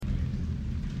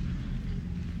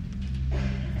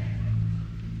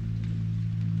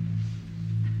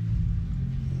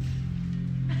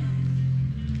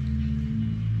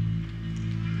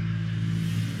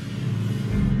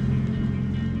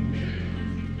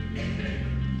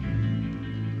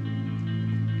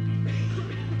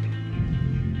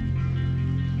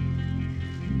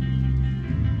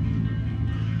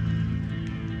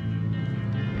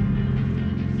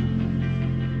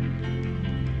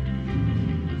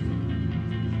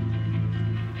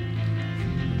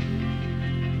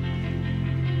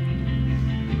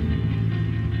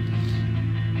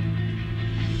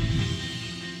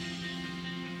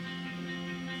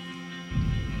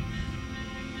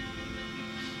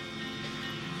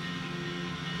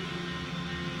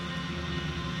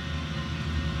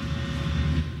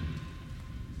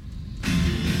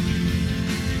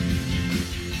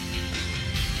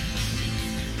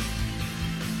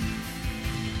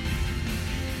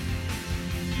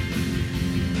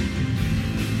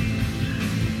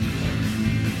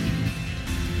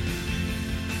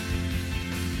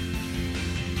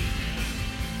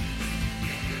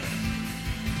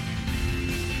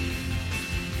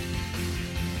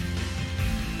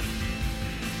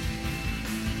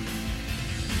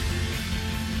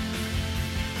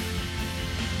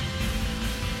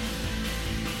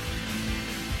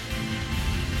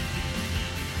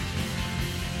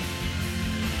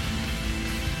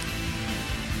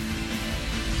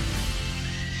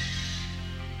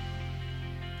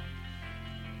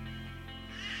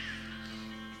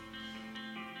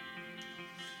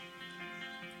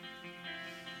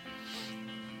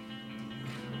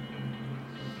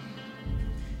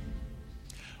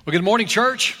Well, good morning,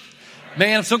 church.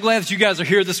 Man, I'm so glad that you guys are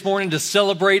here this morning to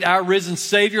celebrate our risen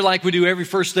Savior like we do every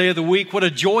first day of the week. What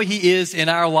a joy He is in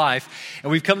our life.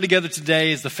 And we've come together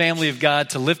today as the family of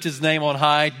God to lift His name on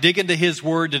high, dig into His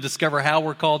Word to discover how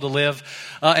we're called to live,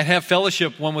 and have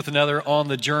fellowship one with another on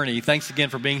the journey. Thanks again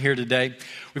for being here today.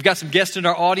 We've got some guests in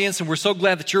our audience, and we're so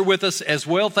glad that you're with us as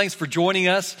well. Thanks for joining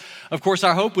us. Of course,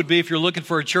 our hope would be if you're looking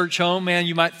for a church home, man,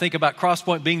 you might think about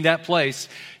Crosspoint being that place.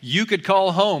 You could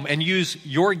call home and use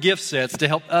your gift sets to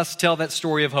help us tell that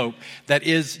story of hope that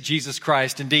is Jesus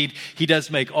Christ. Indeed, He does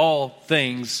make all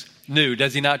things new,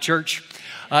 does He not, church?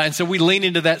 And so we lean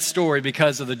into that story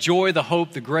because of the joy, the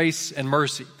hope, the grace, and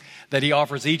mercy that He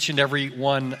offers each and every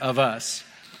one of us.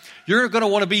 You're going to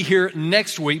want to be here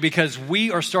next week because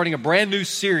we are starting a brand new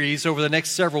series over the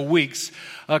next several weeks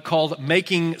called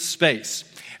Making Space.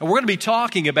 And we're going to be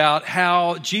talking about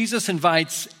how Jesus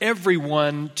invites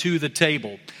everyone to the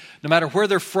table. No matter where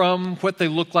they're from, what they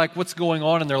look like, what's going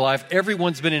on in their life,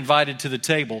 everyone's been invited to the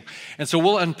table. And so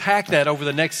we'll unpack that over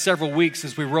the next several weeks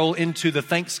as we roll into the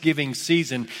Thanksgiving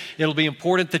season. It'll be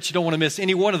important that you don't want to miss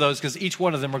any one of those because each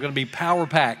one of them are going to be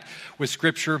power-packed with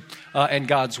Scripture and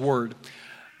God's Word.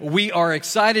 We are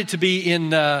excited to be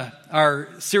in our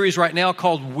series right now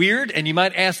called Weird, and you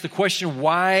might ask the question,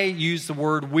 why use the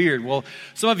word weird? Well,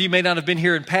 some of you may not have been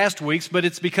here in past weeks, but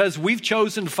it's because we've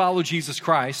chosen to follow Jesus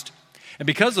Christ, and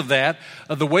because of that,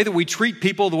 the way that we treat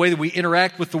people, the way that we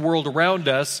interact with the world around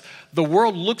us, the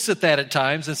world looks at that at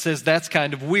times and says, that's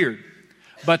kind of weird.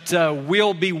 But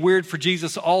we'll be weird for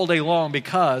Jesus all day long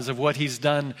because of what He's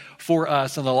done for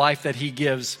us and the life that He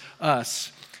gives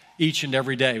us each and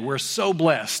every day. We're so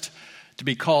blessed to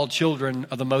be called children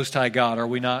of the Most High God, are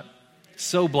we not?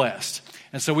 So blessed.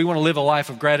 And so we want to live a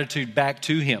life of gratitude back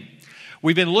to Him.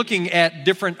 We've been looking at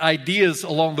different ideas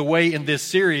along the way in this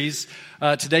series,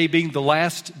 today being the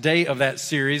last day of that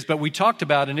series, but we talked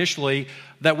about initially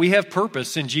that we have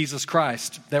purpose in Jesus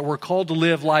Christ, that we're called to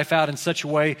live life out in such a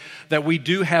way that we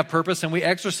do have purpose and we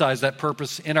exercise that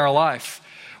purpose in our life.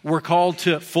 We're called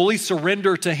to fully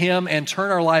surrender to Him and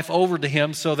turn our life over to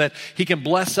Him so that He can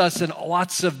bless us in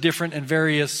lots of different and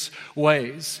various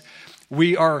ways.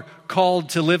 We are called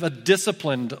to live a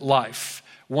disciplined life,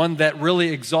 one that really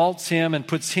exalts Him and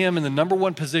puts Him in the number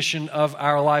one position of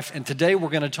our life. And today we're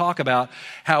going to talk about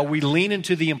how we lean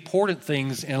into the important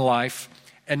things in life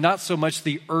and not so much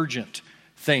the urgent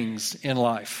things in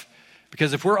life.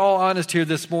 Because if we're all honest here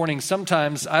this morning,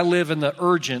 sometimes I live in the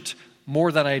urgent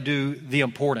more than I do the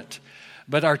important.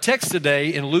 But our text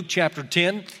today in Luke chapter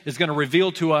 10 is going to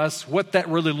reveal to us what that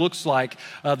really looks like,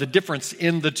 the difference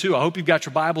in the two. I hope you've got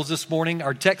your Bibles this morning.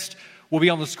 Our text will be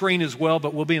on the screen as well,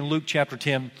 but we'll be in Luke chapter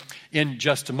 10 in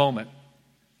just a moment.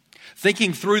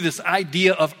 Thinking through this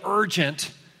idea of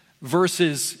urgent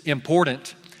versus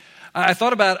important, I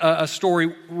thought about a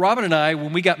story. Robin and I,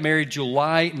 when we got married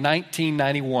July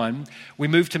 1991, we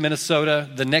moved to Minnesota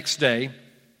the next day.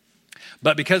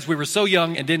 But because we were so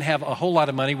young and didn't have a whole lot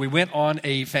of money, we went on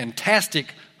a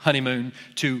fantastic honeymoon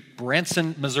to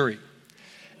Branson, Missouri.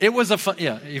 It was a fun,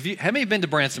 how many have been to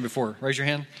Branson before? Raise your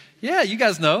hand. Yeah, you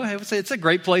guys know. I would say it's a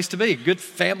great place to be. Good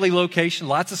family location,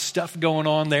 lots of stuff going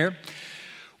on there.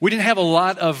 We didn't have a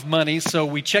lot of money, so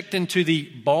we checked into the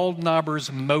Bald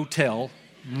Knobbers Motel,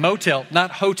 not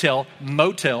hotel,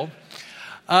 motel.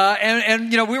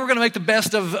 And we were going to make the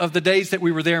best of the days that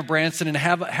we were there in Branson and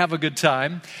have a good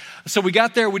time. So we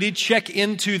got there. We did check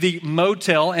into the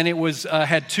motel, and it was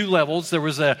had two levels. There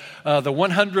was the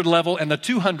 100 level and the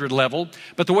 200 level.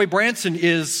 But the way Branson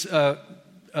is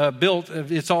built,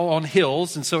 it's all on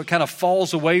hills, and so it kind of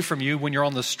falls away from you when you're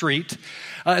on the street.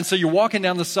 And so you're walking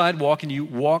down the sidewalk, and you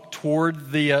walk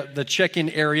toward the check-in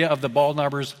area of the Bald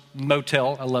Knobbers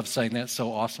Motel. I love saying that; it's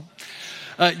so awesome.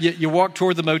 You walk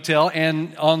toward the motel,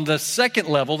 and on the second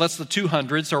level, that's the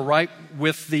 200s, are right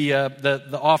with the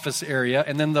office area,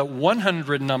 and then the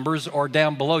 100 numbers are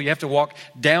down below. You have to walk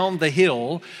down the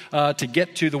hill to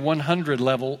get to the 100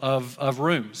 level of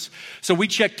rooms. So we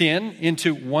checked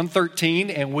into 113,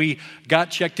 and we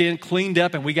got checked in, cleaned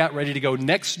up, and we got ready to go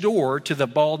next door to the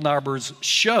Bald Knobbers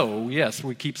show. Yes,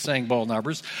 we keep saying Bald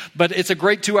Knobbers, but it's a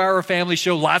great 2-hour family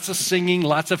show, lots of singing,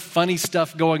 lots of funny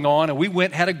stuff going on, and we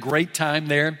went, had a great time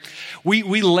there.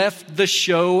 We left the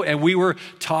show and we were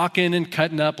talking and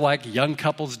cutting up like young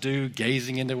couples do,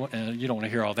 gazing into, you don't want to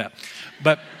hear all that.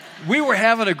 But we were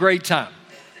having a great time.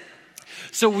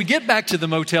 So we get back to the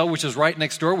motel, which is right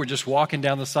next door. We're just walking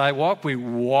down the sidewalk. We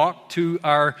walk to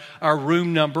our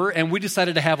room number and we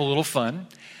decided to have a little fun.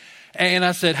 And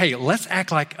I said, hey, let's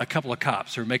act like a couple of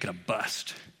cops who are making a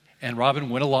bust. And Robin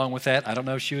went along with that. I don't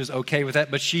know if she was okay with that,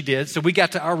 but she did. So we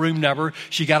got to our room number.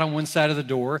 She got on one side of the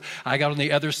door. I got on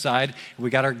the other side.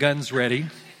 We got our guns ready.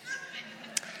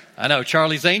 I know,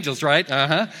 Charlie's Angels, right?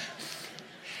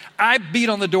 I beat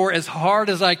on the door as hard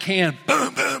as I can.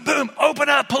 Boom, boom, boom. Open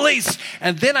up, police.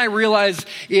 And then I realized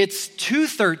it's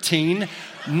 2:13,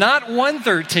 not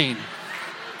 1:13.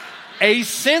 A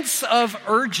sense of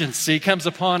urgency comes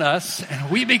upon us, and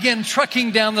we begin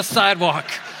trucking down the sidewalk,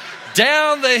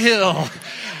 down the hill,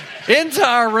 into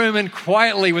our room, and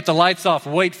quietly with the lights off,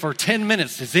 wait for 10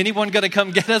 minutes. Is anyone going to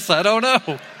come get us? I don't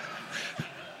know.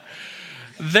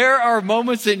 There are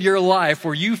moments in your life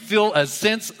where you feel a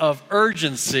sense of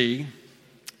urgency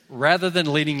rather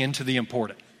than leaning into the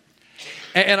important.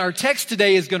 And our text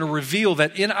today is going to reveal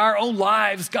that in our own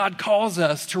lives, God calls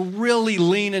us to really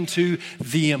lean into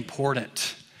the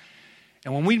important.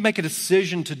 And when we make a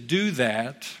decision to do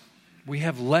that, we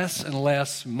have less and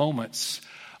less moments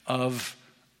of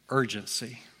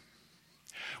urgency.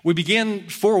 We began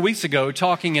 4 weeks ago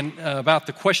talking about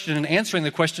the question and answering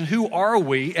the question, who are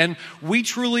we? And we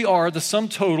truly are the sum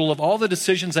total of all the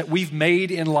decisions that we've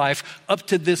made in life up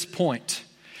to this point.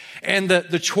 And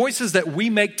the choices that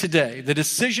we make today, the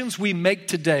decisions we make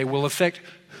today will affect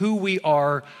who we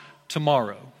are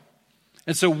tomorrow.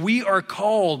 And so we are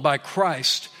called by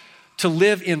Christ to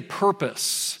live in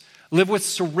purpose, live with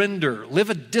surrender,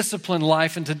 live a disciplined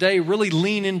life, and today really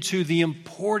lean into the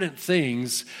important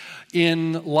things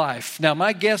in life. Now,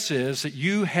 my guess is that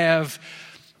you have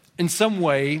in some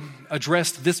way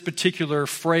addressed this particular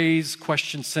phrase,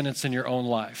 question, sentence in your own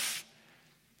life.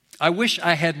 I wish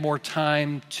I had more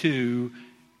time to,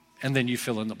 and then you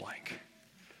fill in the blank.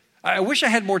 I wish I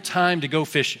had more time to go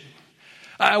fishing.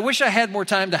 I wish I had more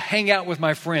time to hang out with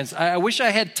my friends. I wish I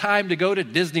had time to go to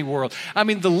Disney World. I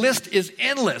mean, the list is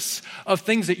endless of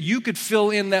things that you could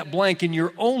fill in that blank in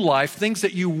your own life, things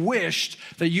that you wished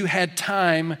that you had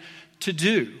time to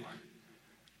do.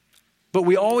 But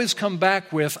we always come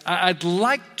back with, I'd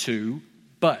like to,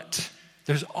 but.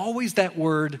 There's always that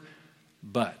word,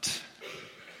 but.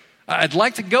 I'd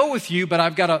like to go with you, but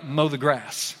I've got to mow the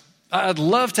grass. I'd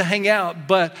love to hang out,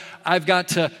 but I've got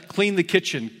to clean the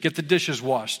kitchen, get the dishes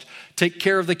washed, take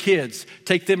care of the kids,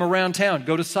 take them around town,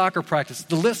 go to soccer practice.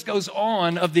 The list goes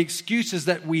on of the excuses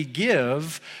that we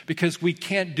give because we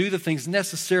can't do the things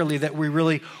necessarily that we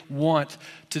really want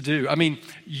to do. I mean,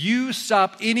 you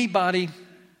stop anybody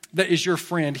that is your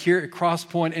friend here at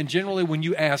Crosspoint, and generally when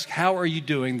you ask, how are you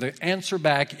doing? The answer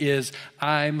back is,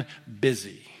 I'm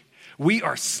busy. We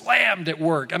are slammed at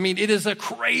work. I mean, it is a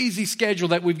crazy schedule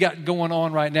that we've got going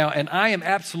on right now, and I am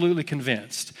absolutely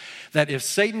convinced that if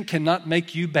Satan cannot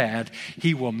make you bad,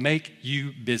 he will make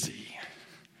you busy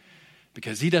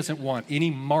because he doesn't want any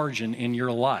margin in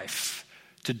your life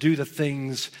to do the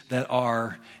things that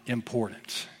are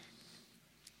important.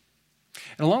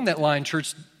 And along that line,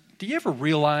 church, do you ever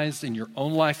realize in your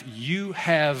own life you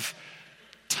have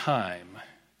time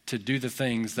to do the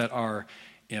things that are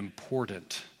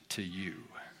important to you?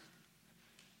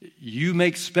 You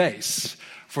make space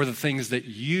for the things that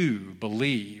you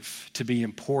believe to be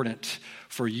important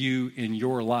for you in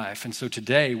your life. And so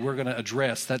today we're going to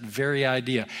address that very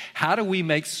idea. How do we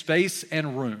make space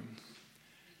and room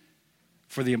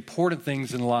for the important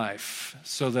things in life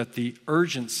so that the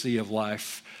urgency of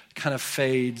life kind of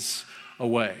fades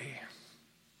away?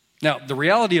 Now, the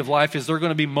reality of life is there are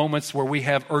going to be moments where we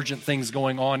have urgent things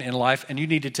going on in life, and you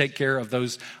need to take care of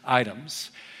those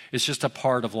items. It's just a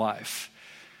part of life.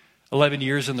 11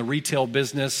 years in the retail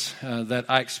business that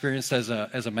I experienced as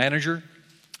a manager,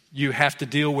 you have to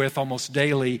deal with almost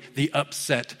daily the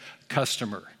upset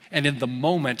customer. And in the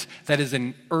moment, that is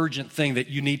an urgent thing that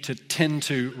you need to tend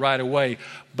to right away.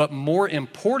 But more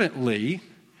importantly,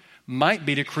 might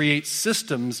be to create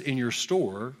systems in your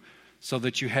store so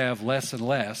that you have less and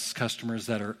less customers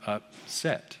that are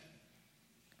upset.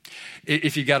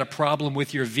 If you got a problem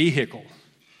with your vehicle,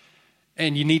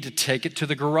 and you need to take it to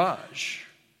the garage.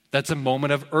 That's a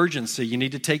moment of urgency. You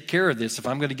need to take care of this. If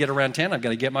I'm going to get around town, I've got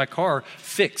to get my car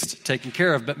fixed, taken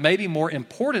care of. But maybe more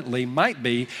importantly might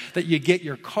be that you get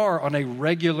your car on a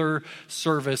regular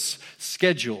service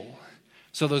schedule.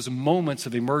 So those moments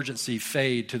of emergency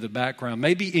fade to the background.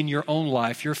 Maybe in your own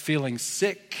life, you're feeling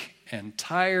sick and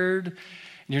tired,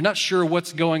 and you're not sure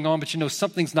what's going on, but you know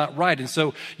something's not right. And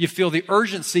so you feel the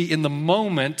urgency in the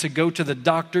moment to go to the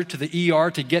doctor, to the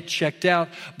ER, to get checked out.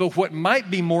 But what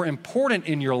might be more important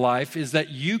in your life is that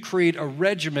you create a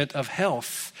regiment of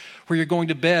health where you're going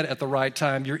to bed at the right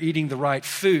time, you're eating the right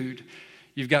food,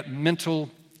 you've got mental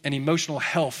and emotional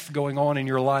health going on in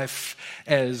your life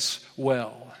as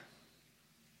well.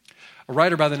 A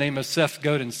writer by the name of Seth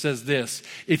Godin says this: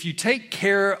 if you take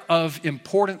care of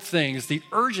important things, the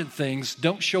urgent things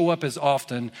don't show up as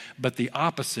often, but the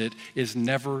opposite is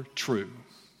never true.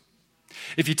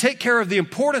 If you take care of the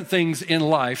important things in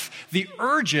life, the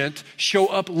urgent show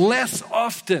up less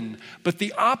often, but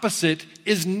the opposite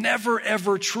is never,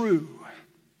 ever true.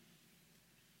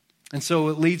 And so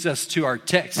it leads us to our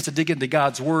text to dig into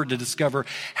God's word to discover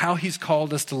how he's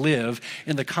called us to live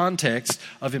in the context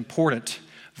of important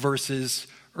versus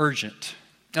urgent.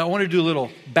 Now, I want to do a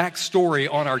little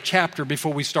backstory on our chapter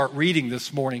before we start reading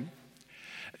this morning.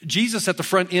 Jesus, at the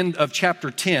front end of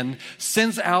chapter 10,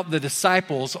 sends out the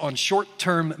disciples on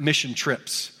short-term mission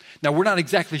trips. Now, we're not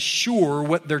exactly sure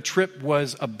what their trip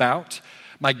was about.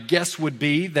 My guess would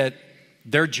be that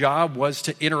their job was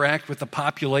to interact with the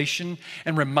population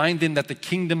and remind them that the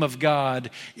kingdom of God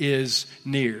is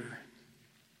near,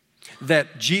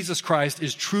 that Jesus Christ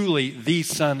is truly the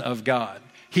Son of God.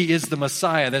 He is the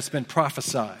Messiah that's been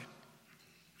prophesied.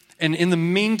 And in the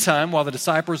meantime, while the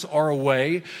disciples are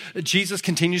away, Jesus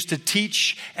continues to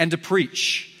teach and to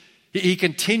preach. He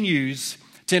continues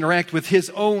to interact with his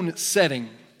own setting.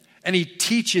 And he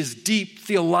teaches deep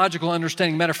theological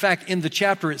understanding. Matter of fact, in the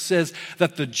chapter it says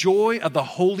that the joy of the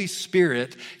Holy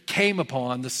Spirit came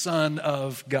upon the Son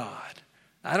of God.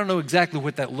 I don't know exactly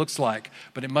what that looks like,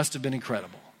 but it must have been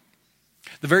incredible.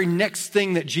 The very next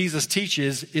thing that Jesus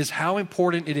teaches is how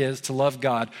important it is to love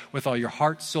God with all your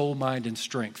heart, soul, mind, and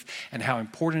strength, and how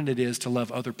important it is to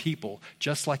love other people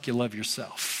just like you love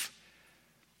yourself.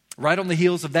 Right on the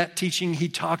heels of that teaching, he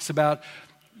talks about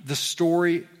the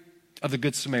story of the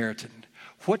Good Samaritan.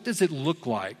 What does it look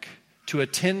like to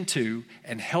attend to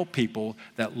and help people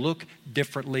that look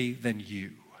differently than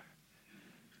you?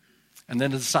 And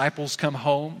then the disciples come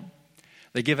home.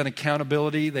 They give an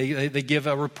accountability. They give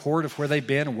a report of where they've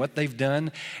been and what they've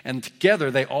done. And together,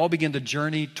 they all begin to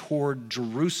journey toward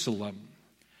Jerusalem.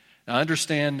 Now,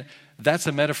 understand, that's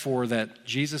a metaphor that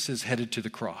Jesus is headed to the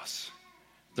cross.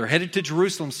 They're headed to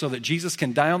Jerusalem so that Jesus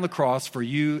can die on the cross for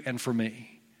you and for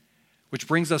me. Which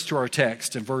brings us to our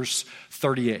text in verse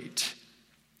 38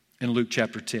 in Luke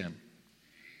chapter 10.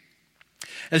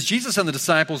 As Jesus and the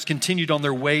disciples continued on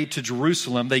their way to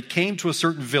Jerusalem, they came to a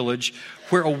certain village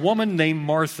where a woman named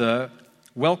Martha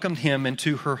welcomed him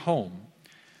into her home.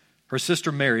 Her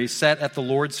sister Mary sat at the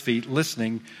Lord's feet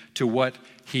listening to what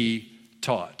he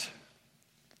taught.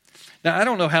 Now, I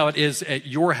don't know how it is at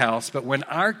your house, but when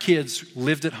our kids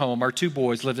lived at home, our two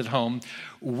boys lived at home,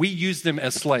 we used them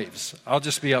as slaves. I'll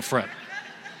just be up front.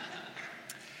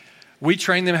 We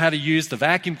trained them how to use the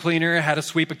vacuum cleaner, how to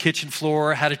sweep a kitchen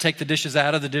floor, how to take the dishes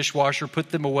out of the dishwasher, put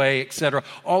them away, etc.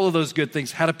 All of those good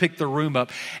things, how to pick their room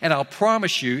up. And I'll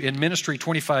promise you, in ministry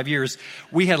 25 years,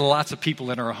 we had lots of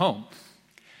people in our home.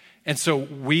 And so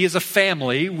we as a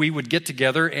family, we would get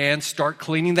together and start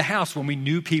cleaning the house when we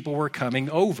knew people were coming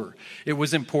over. It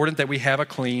was important that we have a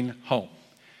clean home.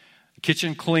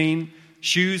 Kitchen clean,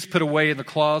 shoes put away in the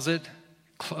closet,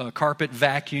 carpet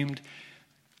vacuumed,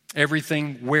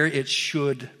 everything where it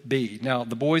should be. Now,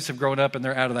 the boys have grown up and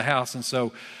they're out of the house, and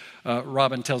so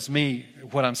Robin tells me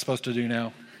what I'm supposed to do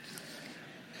now.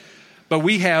 But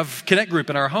we have Connect Group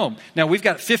in our home. Now, we've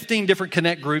got 15 different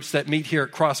Connect Groups that meet here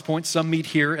at Cross Point. Some meet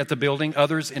here at the building,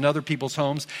 others in other people's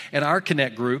homes. And our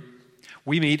Connect Group,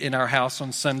 we meet in our house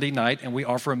on Sunday night, and we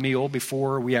offer a meal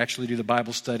before we actually do the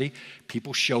Bible study.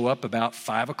 People show up about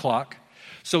 5 o'clock.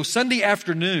 So Sunday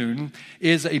afternoon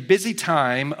is a busy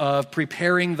time of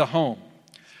preparing the home,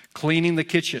 cleaning the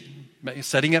kitchen,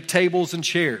 setting up tables and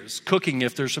chairs, cooking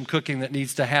if there's some cooking that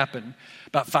needs to happen.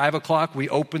 About 5 o'clock, we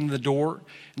open the door,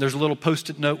 and there's a little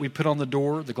Post-it note we put on the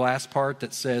door, the glass part,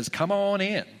 that says, "Come on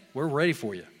in. We're ready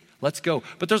for you. Let's go."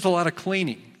 But there's a lot of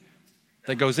cleaning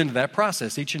that goes into that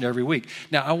process each and every week.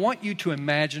 Now, I want you to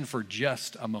imagine for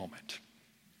just a moment,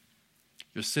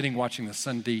 you're sitting watching the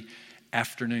Sunday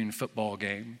afternoon football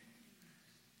game,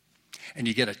 and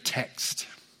you get a text,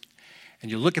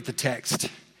 and you look at the text,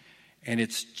 and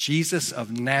it's Jesus of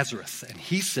Nazareth, and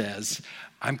he says,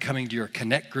 "I'm coming to your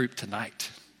Connect Group tonight.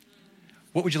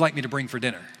 What would you like me to bring for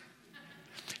dinner?"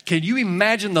 Can you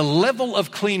imagine the level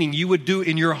of cleaning you would do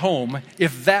in your home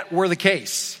if that were the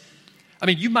case? I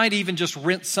mean, you might even just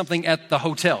rent something at the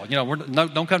hotel.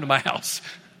 Don't come to my house.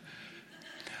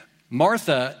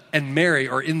 Martha and Mary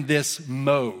are in this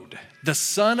mode. The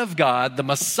Son of God, the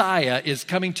Messiah, is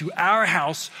coming to our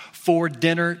house for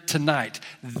dinner tonight.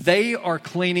 They are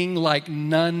cleaning like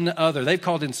none other. They've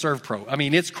called in ServPro. I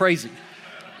mean, it's crazy.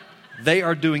 They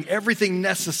are doing everything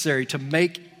necessary to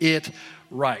make it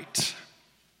right.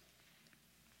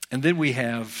 And then we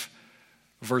have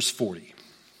verse 40.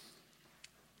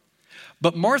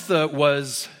 But Martha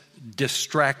was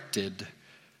distracted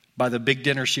by the big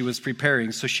dinner she was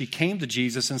preparing. So she came to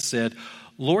Jesus and said,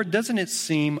 "Lord, doesn't it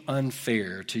seem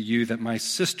unfair to you that my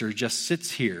sister just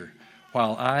sits here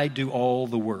while I do all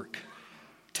the work?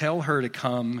 Tell her to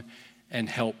come and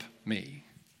help me."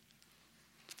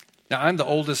 Now, I'm the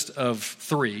oldest of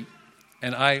three,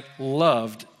 and I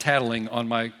loved tattling on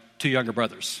my two younger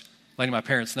brothers, letting my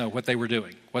parents know what they were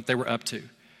doing, what they were up to.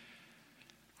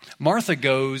 Martha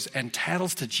goes and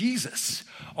tattles to Jesus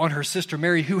on her sister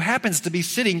Mary, who happens to be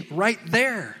sitting right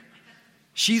there.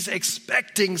 She's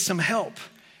expecting some help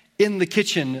in the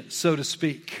kitchen, so to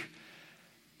speak.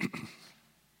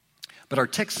 But our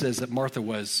text says that Martha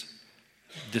was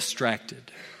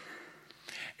distracted.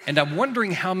 And I'm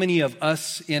wondering how many of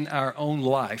us in our own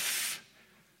life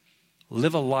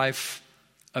live a life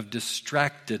of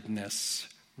distractedness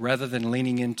rather than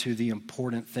leaning into the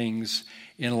important things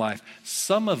in life.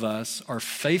 Some of us are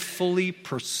faithfully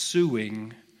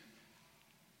pursuing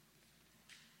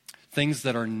things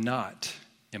that are not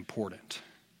important.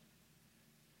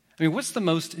 I mean, what's the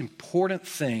most important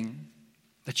thing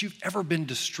that you've ever been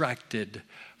distracted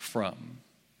from?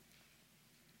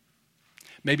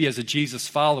 Maybe as a Jesus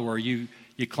follower, you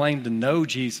claim to know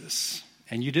Jesus,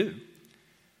 and you do.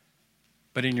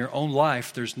 But in your own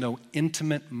life, there's no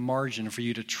intimate margin for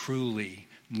you to truly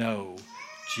know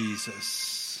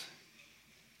Jesus,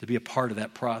 to be a part of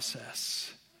that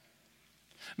process.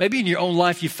 Maybe in your own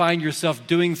life, you find yourself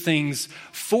doing things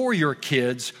for your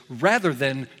kids rather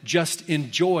than just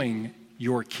enjoying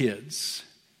your kids.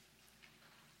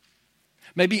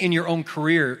 Maybe in your own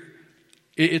career,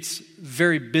 it's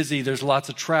very busy. There's lots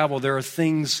of travel. There are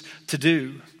things to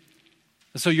do.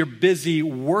 And so you're busy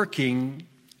working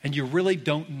and you really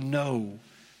don't know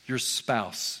your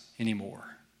spouse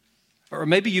anymore. Or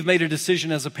maybe you've made a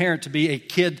decision as a parent to be a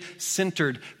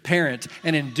kid-centered parent,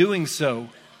 and in doing so,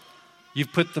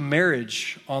 you've put the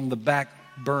marriage on the back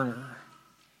burner.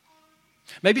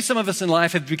 Maybe some of us in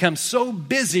life have become so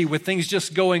busy with things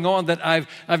just going on that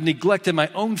I've neglected my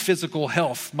own physical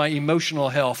health, my emotional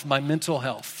health, my mental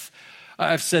health.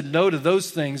 I've said no to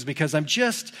those things because I'm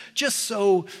just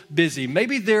so busy.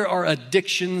 Maybe there are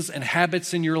addictions and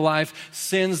habits in your life,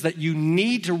 sins that you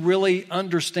need to really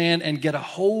understand and get a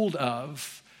hold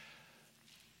of,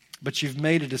 but you've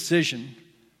made a decision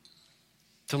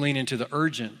to lean into the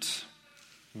urgent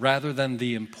rather than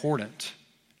the important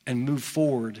and move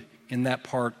forward in that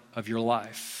part of your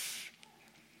life.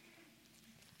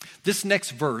 This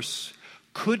next verse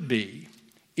could be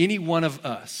any one of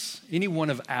us, any one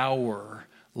of our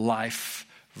life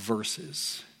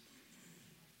verses.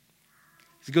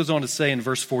 He goes on to say in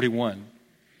verse 41,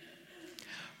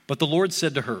 "But the Lord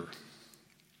said to her,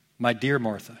 'My dear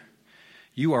Martha,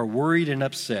 you are worried and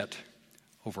upset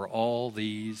over all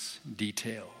these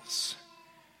details.'"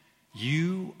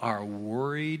 You are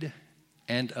worried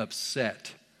and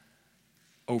upset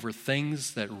over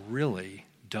things that really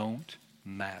don't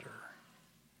matter.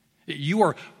 You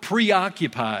are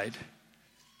preoccupied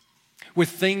with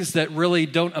things that really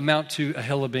don't amount to a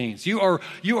hill of beans. You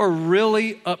are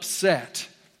really upset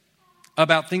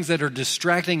about things that are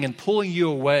distracting and pulling you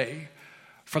away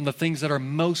from the things that are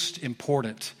most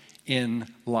important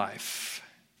in life.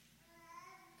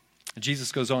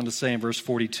 Jesus goes on to say in verse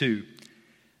 42,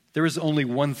 "There is only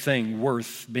one thing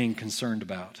worth being concerned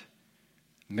about.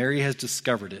 Mary has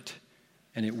discovered it,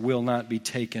 and it will not be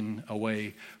taken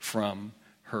away from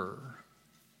her."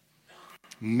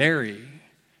 Mary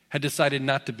had decided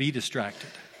not to be distracted,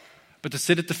 but to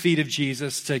sit at the feet of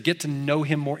Jesus, to get to know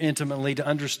him more intimately, to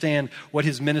understand what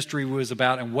his ministry was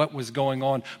about and what was going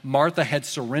on. Martha had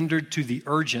surrendered to the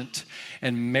urgent,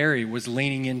 and Mary was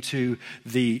leaning into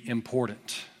the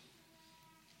important.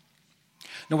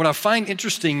 Now, what I find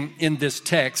interesting in this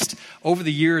text, over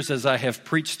the years as I have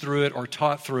preached through it or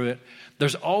taught through it,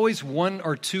 there's always one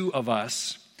or two of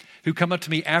us who come up to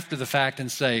me after the fact and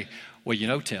say, "Well, you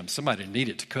know, Tim, somebody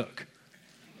needed to cook.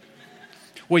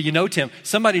 Well, you know, Tim,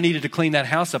 somebody needed to clean that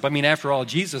house up. I mean, after all,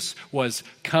 Jesus was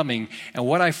coming." And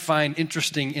what I find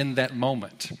interesting in that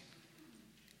moment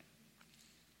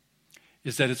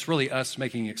is that it's really us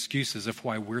making excuses of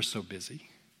why we're so busy,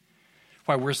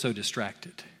 why we're so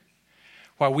distracted,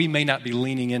 why we may not be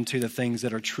leaning into the things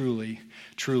that are truly,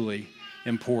 truly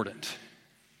important.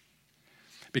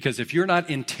 Because if you're not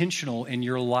intentional in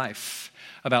your life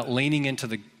about leaning into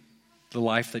the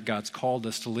life that God's called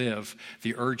us to live,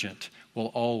 the urgent will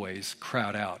always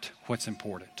crowd out what's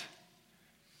important.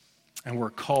 And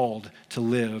we're called to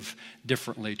live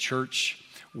differently. Church,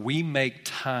 we make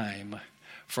time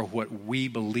for what we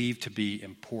believe to be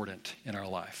important in our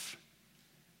life.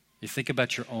 You think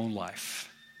about your own life.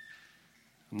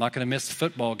 I'm not going to miss the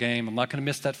football game. I'm not going to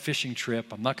miss that fishing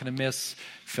trip. I'm not going to miss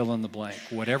fill in the blank.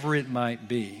 Whatever it might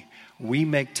be, we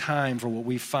make time for what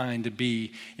we find to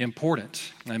be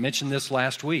important. I mentioned this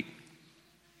last week.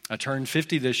 I turned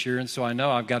 50 this year, and so I know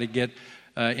I've got to get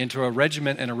into a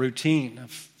regiment and a routine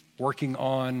of working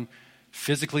on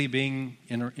physically being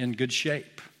in good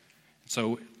shape.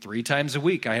 So 3 times a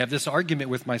week, I have this argument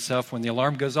with myself when the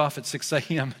alarm goes off at 6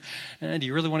 a.m. Do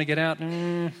you really want to get out?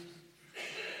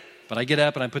 But I get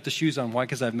up and I put the shoes on. Why?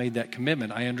 Because I've made that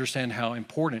commitment. I understand how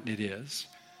important it is.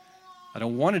 I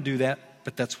don't want to do that,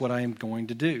 but that's what I am going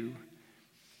to do.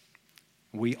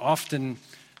 We often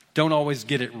don't always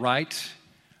get it right,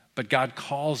 but God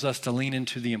calls us to lean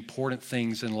into the important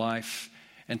things in life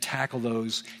and tackle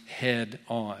those head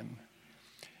on.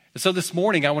 And so this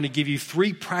morning, I want to give you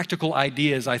 3 practical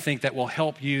ideas I think that will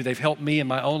help you. They've helped me in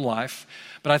my own life,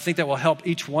 but I think that will help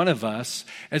each one of us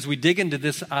as we dig into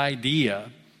this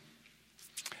idea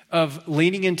of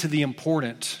leaning into the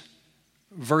important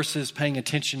versus paying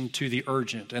attention to the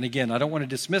urgent. And again, I don't want to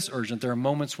dismiss urgent. There are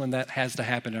moments when that has to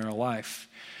happen in our life,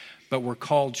 but we're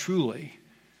called truly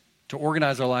to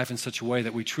organize our life in such a way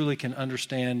that we truly can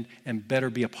understand and better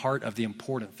be a part of the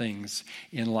important things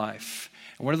in life.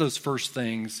 And one of those first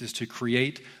things is to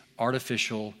create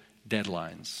artificial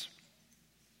deadlines.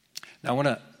 Now, I want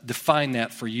to define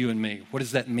that for you and me. What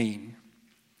does that mean?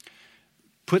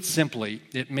 Put simply,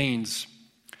 it means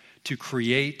to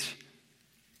create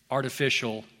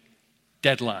artificial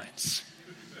deadlines.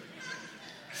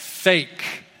 Fake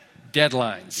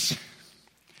deadlines.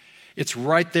 It's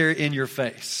right there in your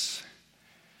face.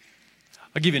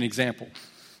 I'll give you an example.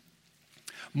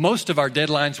 Most of our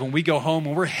deadlines when we go home,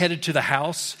 when we're headed to the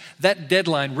house, that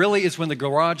deadline really is when the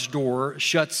garage door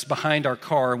shuts behind our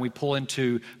car and we pull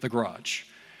into the garage.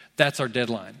 That's our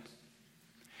deadline.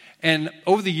 And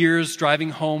over the years,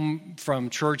 driving home from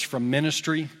church, from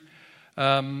ministry,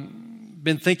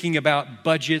 been thinking about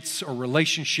budgets or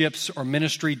relationships or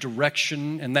ministry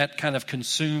direction, and that kind of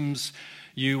consumes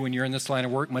you when you're in this line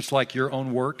of work, much like your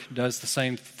own work does the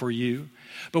same for you.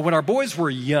 But when our boys were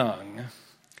young,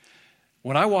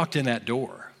 when I walked in that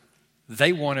door,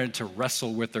 they wanted to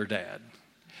wrestle with their dad.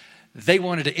 They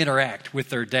wanted to interact with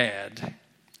their dad,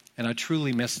 and I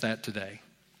truly miss that today.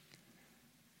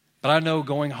 But I know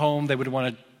going home, they would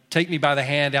want to take me by the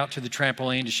hand out to the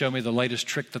trampoline to show me the latest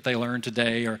trick that they learned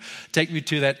today, or take me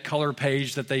to that color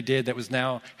page that they did that was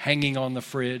now hanging on the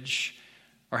fridge,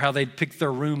 or how they'd picked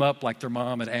their room up like their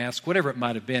mom had asked, whatever it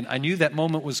might have been. I knew that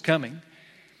moment was coming.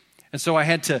 And so I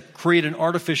had to create an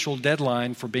artificial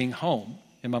deadline for being home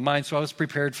in my mind, so I was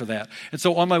prepared for that. And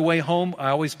so on my way home, I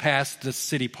always passed the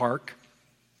city park.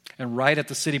 And right at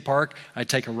the city park, I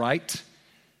take a right.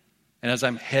 And as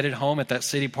I'm headed home at that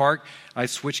city park, I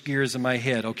switch gears in my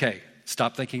head. Okay,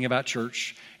 stop thinking about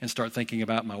church and start thinking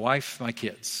about my wife, my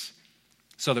kids.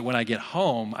 So that when I get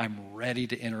home, I'm ready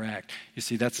to interact. You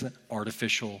see, that's an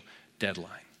artificial deadline.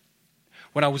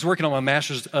 When I was working on my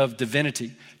Master's of Divinity,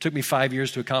 it took me 5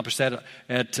 years to accomplish that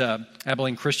at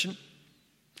Abilene Christian.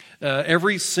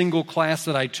 Every single class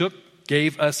that I took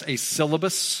gave us a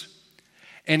syllabus.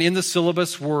 And in the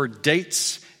syllabus were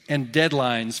dates and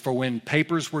deadlines for when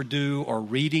papers were due or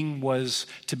reading was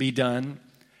to be done.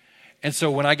 And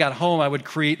so when I got home, I would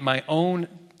create my own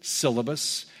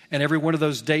syllabus, and every one of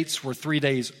those dates were 3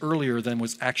 days earlier than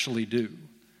was actually due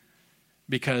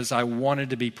because I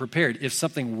wanted to be prepared. If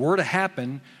something were to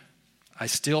happen, I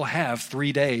still have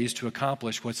 3 days to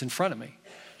accomplish what's in front of me.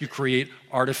 You create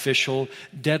artificial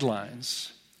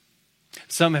deadlines.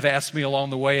 Some have asked me along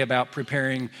the way about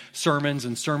preparing sermons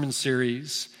and sermon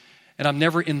series, and I'm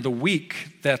never in the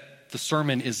week that the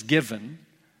sermon is given.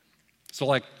 So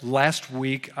like last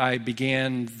week, I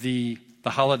began the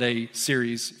holiday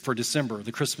series for December,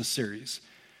 the Christmas series.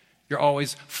 You're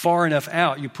always far enough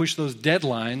out. You push those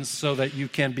deadlines so that you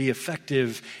can be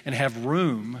effective and have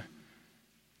room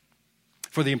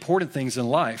for the important things in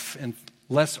life, and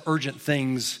less urgent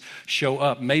things show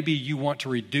up. Maybe you want to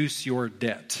reduce your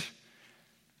debt.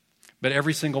 But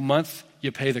every single month,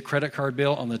 you pay the credit card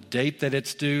bill on the date that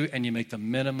it's due, and you make the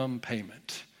minimum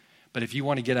payment. But if you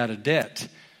want to get out of debt,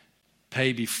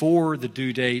 pay before the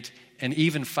due date, and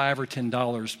even $5 or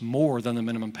 $10 more than the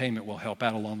minimum payment will help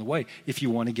out along the way if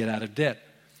you want to get out of debt.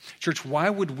 Church, why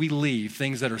would we leave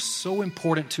things that are so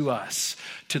important to us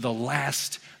to the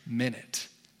last minute?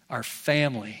 Our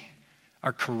family,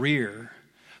 our career,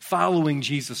 following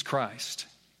Jesus Christ.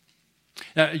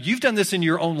 Now, you've done this in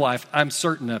your own life, I'm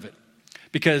certain of it.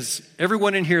 Because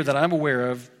everyone in here that I'm aware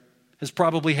of has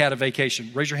probably had a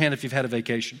vacation. Raise your hand if you've had a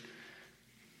vacation.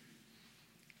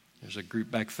 There's a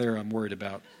group back there I'm worried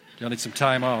about. Y'all need some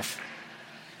time off.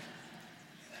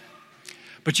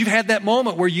 But you've had that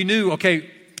moment where you knew, okay,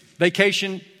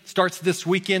 vacation starts this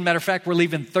weekend. Matter of fact, we're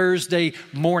leaving Thursday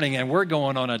morning and we're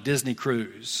going on a Disney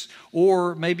cruise.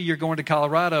 Or maybe you're going to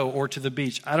Colorado or to the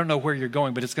beach. I don't know where you're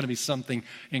going, but it's going to be something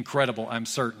incredible, I'm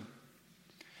certain.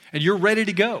 And you're ready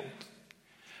to go,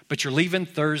 but you're leaving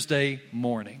Thursday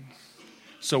morning.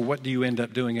 So what do you end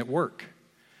up doing at work?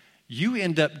 You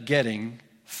end up getting,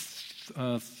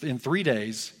 in 3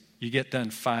 days, you get done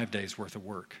 5 days worth of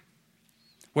work.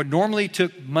 What normally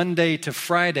took Monday to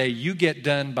Friday, you get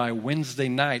done by Wednesday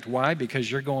night. Why?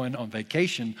 Because you're going on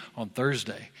vacation on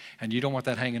Thursday, and you don't want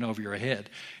that hanging over your head.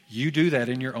 You do that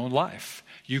in your own life.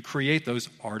 You create those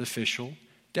artificial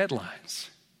deadlines.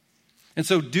 And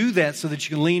so do that so that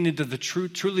you can lean into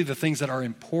truly the things that are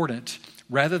important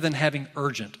rather than having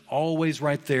urgent, always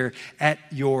right there at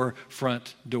your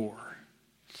front door.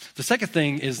 The second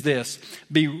thing is this: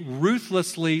 be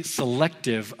ruthlessly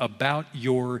selective about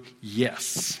your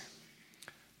yes.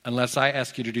 Unless I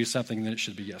ask you to do something, then it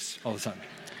should be yes all the time.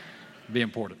 Be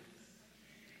important.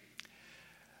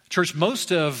 Church,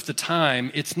 most of the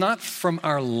time, it's not from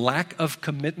our lack of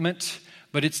commitment,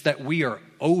 but it's that we are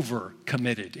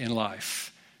over-committed in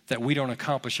life, that we don't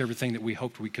accomplish everything that we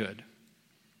hoped we could.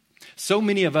 So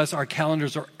many of us, our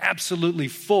calendars are absolutely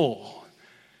full,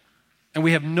 and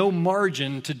we have no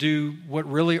margin to do what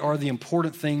really are the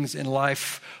important things in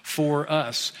life for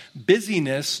us.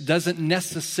 Busyness doesn't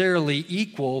necessarily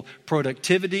equal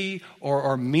productivity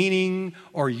or meaning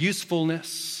or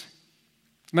usefulness.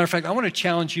 Matter of fact, I want to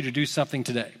challenge you to do something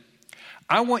today.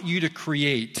 I want you to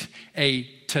create a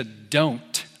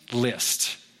to-don't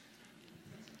list.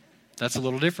 That's a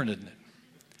little different, isn't it?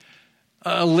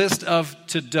 A list of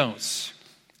to-don'ts.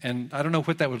 And I don't know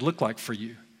what that would look like for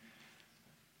you,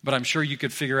 but I'm sure you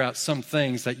could figure out some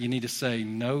things that you need to say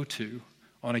no to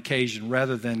on occasion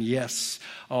rather than yes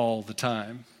all the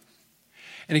time.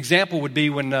 An example would be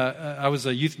when I was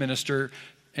a youth minister,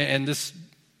 and this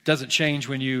doesn't change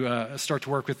when you start to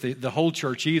work with the whole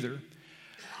church either.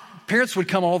 Parents would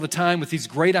come all the time with these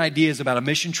great ideas about a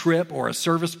mission trip or a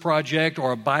service project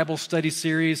or a Bible study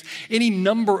series, any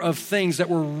number of things that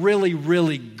were really,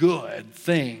 really good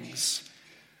things.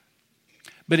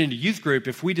 But in a youth group,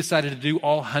 if we decided to do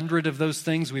all 100 of those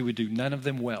things, we would do none of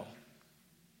them well.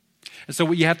 And so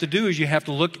what you have to do is you have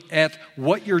to look at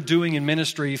what you're doing in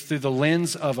ministry through the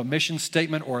lens of a mission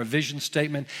statement or a vision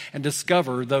statement and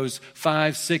discover those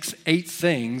 5, 6, 8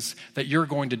 things that you're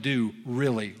going to do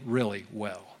really, really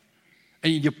well.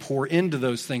 And you pour into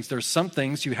those things. There's some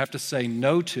things you have to say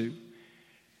no to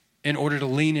in order to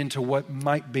lean into what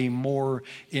might be more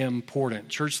important.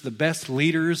 Church, the best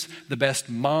leaders, the best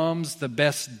moms, the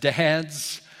best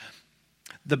dads,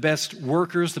 the best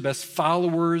workers, the best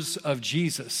followers of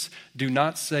Jesus do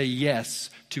not say yes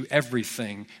to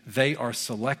everything. They are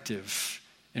selective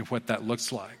in what that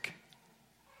looks like.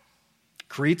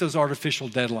 Create those artificial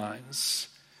deadlines.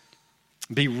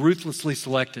 Be ruthlessly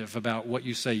selective about what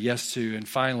you say yes to. And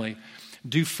finally,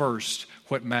 do first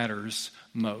what matters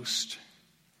most.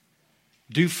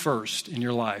 Do first in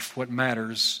your life what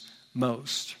matters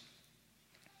most.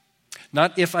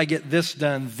 Not if I get this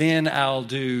done, then I'll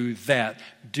do that.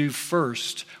 Do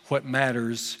first what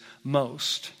matters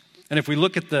most. And if we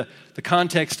look at the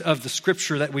context of the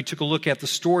scripture that we took a look at, the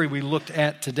story we looked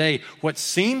at today, what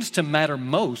seems to matter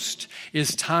most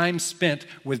is time spent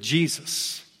with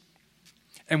Jesus.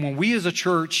 And when we as a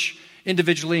church,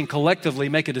 individually and collectively,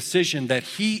 make a decision that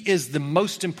He is the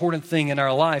most important thing in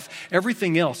our life,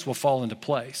 everything else will fall into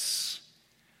place.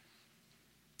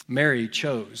 Mary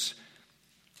chose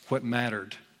what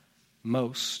mattered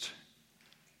most.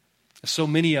 So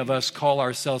many of us call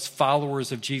ourselves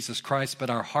followers of Jesus Christ, but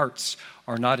our hearts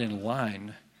are not in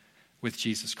line with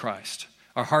Jesus Christ.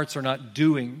 Our hearts are not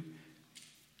doing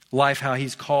life how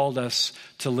He's called us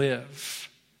to live.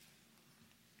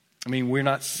 I mean, we're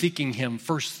not seeking Him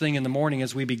first thing in the morning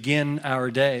as we begin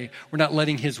our day. We're not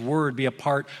letting His Word be a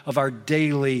part of our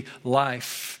daily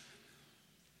life.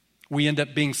 We end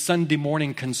up being Sunday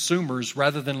morning consumers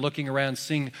rather than looking around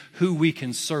seeing who we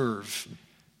can serve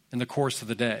in the course of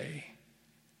the day.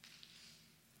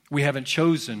 We haven't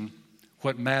chosen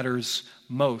what matters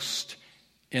most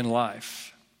in life.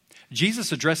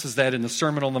 Jesus addresses that in the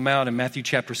Sermon on the Mount in Matthew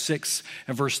chapter 6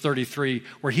 and verse 33,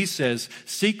 where He says,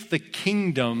 "Seek the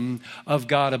kingdom of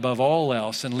God above all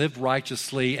else and live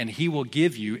righteously, and He will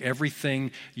give you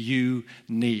everything you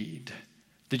need."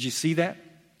 Did you see that?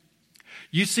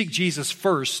 You seek Jesus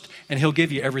first, and He'll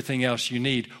give you everything else you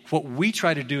need. What we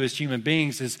try to do as human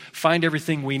beings is find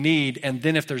everything we need, and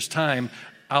then if there's time,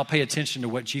 I'll pay attention to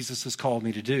what Jesus has called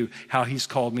me to do, how He's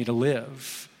called me to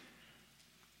live.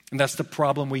 And that's the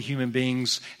problem we human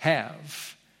beings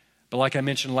have. But like I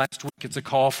mentioned last week, it's a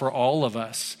call for all of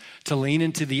us to lean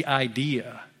into the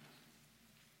idea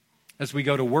as we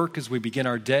go to work, as we begin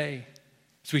our day,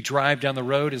 as we drive down the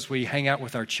road, as we hang out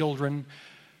with our children,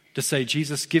 to say,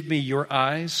 Jesus, give me your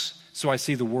eyes so I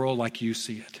see the world like you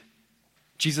see it.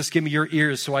 Jesus, give me your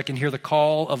ears so I can hear the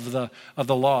call of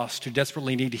the lost who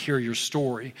desperately need to hear your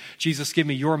story. Jesus, give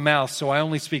me your mouth so I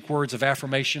only speak words of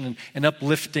affirmation and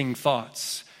uplifting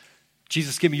thoughts.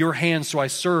 Jesus, give me your hands so I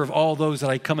serve all those that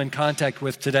I come in contact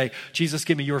with today. Jesus,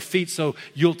 give me your feet so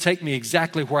you'll take me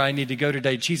exactly where I need to go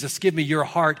today. Jesus, give me your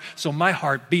heart so my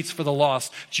heart beats for the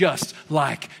lost just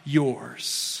like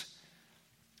yours.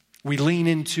 We lean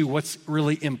into what's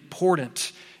really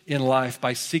important in life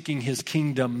by seeking his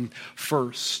kingdom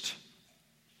first.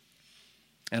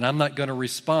 And I'm not going to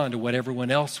respond to what everyone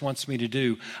else wants me to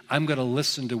do. I'm going to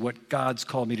listen to what God's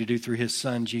called me to do through his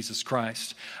son, Jesus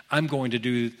Christ. I'm going to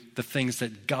do the things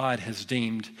that God has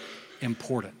deemed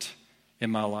important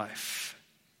in my life.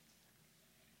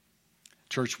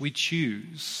 Church, we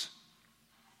choose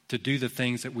to do the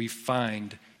things that we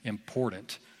find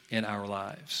important in our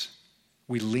lives.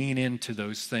 We lean into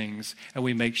those things and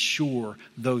we make sure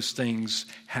those things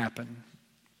happen.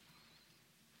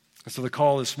 And so the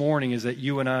call this morning is that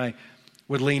you and I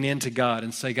would lean into God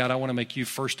and say, God, I want to make you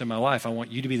first in my life. I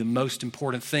want you to be the most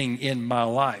important thing in my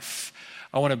life.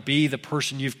 I want to be the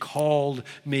person you've called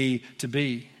me to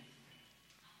be.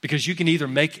 Because you can either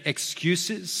make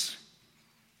excuses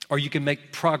or you can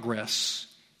make progress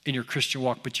in your Christian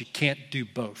walk, but you can't do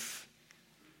both.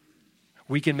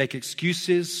 We can make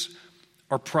excuses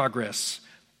or progress,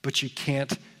 but you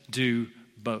can't do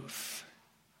both.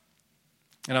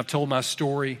 And I've told my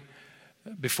story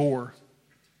before,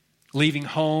 leaving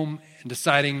home and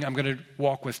deciding I'm going to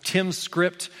walk with Tim's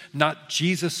script, not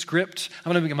Jesus' script.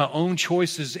 I'm going to make my own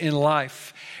choices in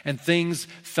life. And things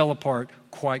fell apart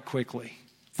quite quickly.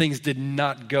 Things did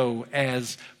not go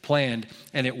as planned.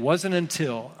 And it wasn't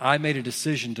until I made a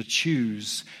decision to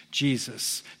choose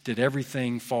Jesus did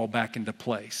everything fall back into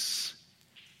place.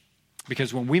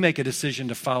 Because when we make a decision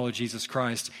to follow Jesus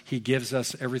Christ, he gives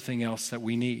us everything else that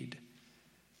we need,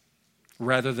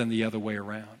 rather than the other way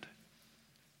around.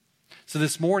 So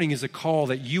this morning is a call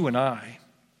that you and I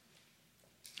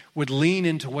would lean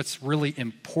into what's really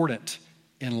important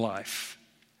in life.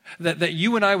 That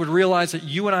you and I would realize that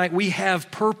you and I, we have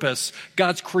purpose.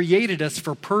 God's created us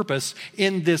for purpose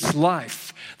in this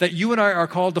life. That you and I are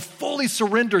called to fully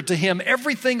surrender to him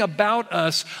everything about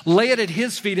us, lay it at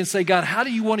his feet and say, God, how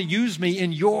do you want to use me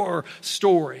in your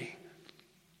story?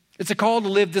 It's a call to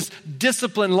live this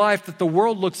disciplined life that the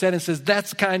world looks at and says,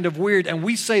 that's kind of weird. And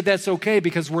we say that's okay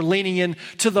because we're leaning in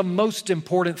to the most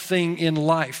important thing in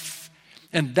life.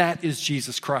 And that is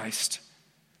Jesus Christ.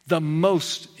 The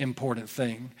most important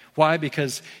thing. Why?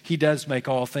 Because he does make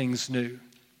all things new.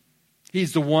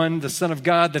 He's the one, the Son of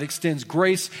God, that extends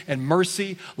grace and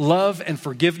mercy, love and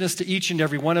forgiveness to each and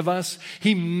every one of us.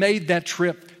 He made that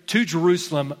trip to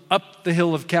Jerusalem, up the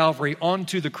hill of Calvary,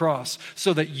 onto the cross,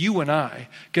 so that you and I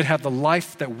could have the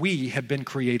life that we have been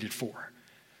created for.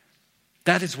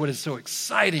 That is what is so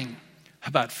exciting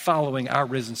about following our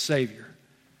risen Savior.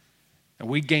 And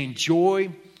we gain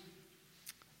joy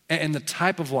and the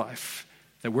type of life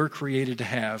that we're created to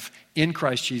have in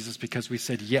Christ Jesus because we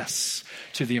said yes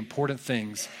to the important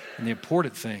things. And the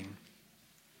important thing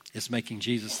is making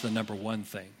Jesus the number one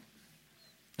thing.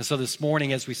 And so this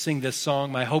morning as we sing this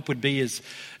song, my hope would be is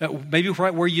maybe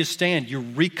right where you stand, you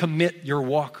recommit your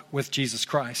walk with Jesus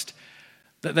Christ.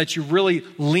 That you really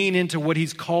lean into what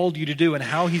he's called you to do and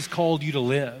how he's called you to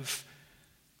live.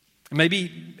 And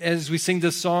maybe as we sing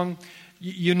this song,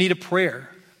 you need a prayer.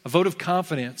 A vote of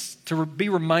confidence to be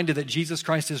reminded that Jesus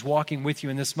Christ is walking with you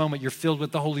in this moment. You're filled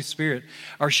with the Holy Spirit.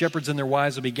 Our shepherds and their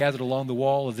wives will be gathered along the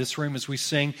wall of this room as we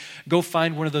sing. Go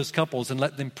find one of those couples and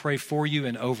let them pray for you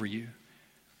and over you.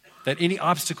 That any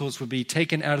obstacles would be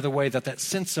taken out of the way, that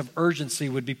sense of urgency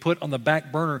would be put on the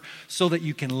back burner so that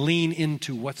you can lean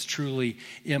into what's truly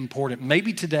important.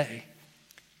 Maybe today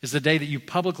is the day that you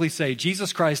publicly say,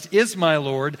 Jesus Christ is my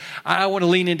Lord. I want to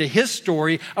lean into his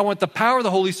story. I want the power of the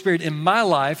Holy Spirit in my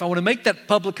life. I want to make that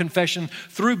public confession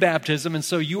through baptism. And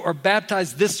so you are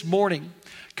baptized this morning,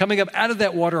 coming up out of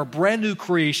that water, a brand new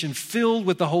creation filled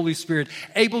with the Holy Spirit,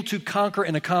 able to conquer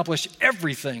and accomplish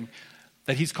everything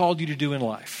that he's called you to do in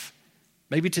life.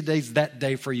 Maybe today's that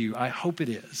day for you. I hope it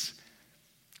is.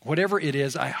 Whatever it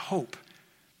is, I hope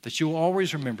that you will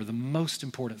always remember the most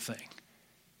important thing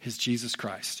is Jesus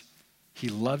Christ. He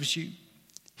loves you.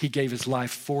 He gave his life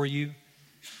for you.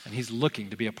 And he's looking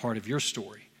to be a part of your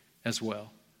story as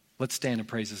well. Let's stand and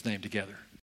praise his name together.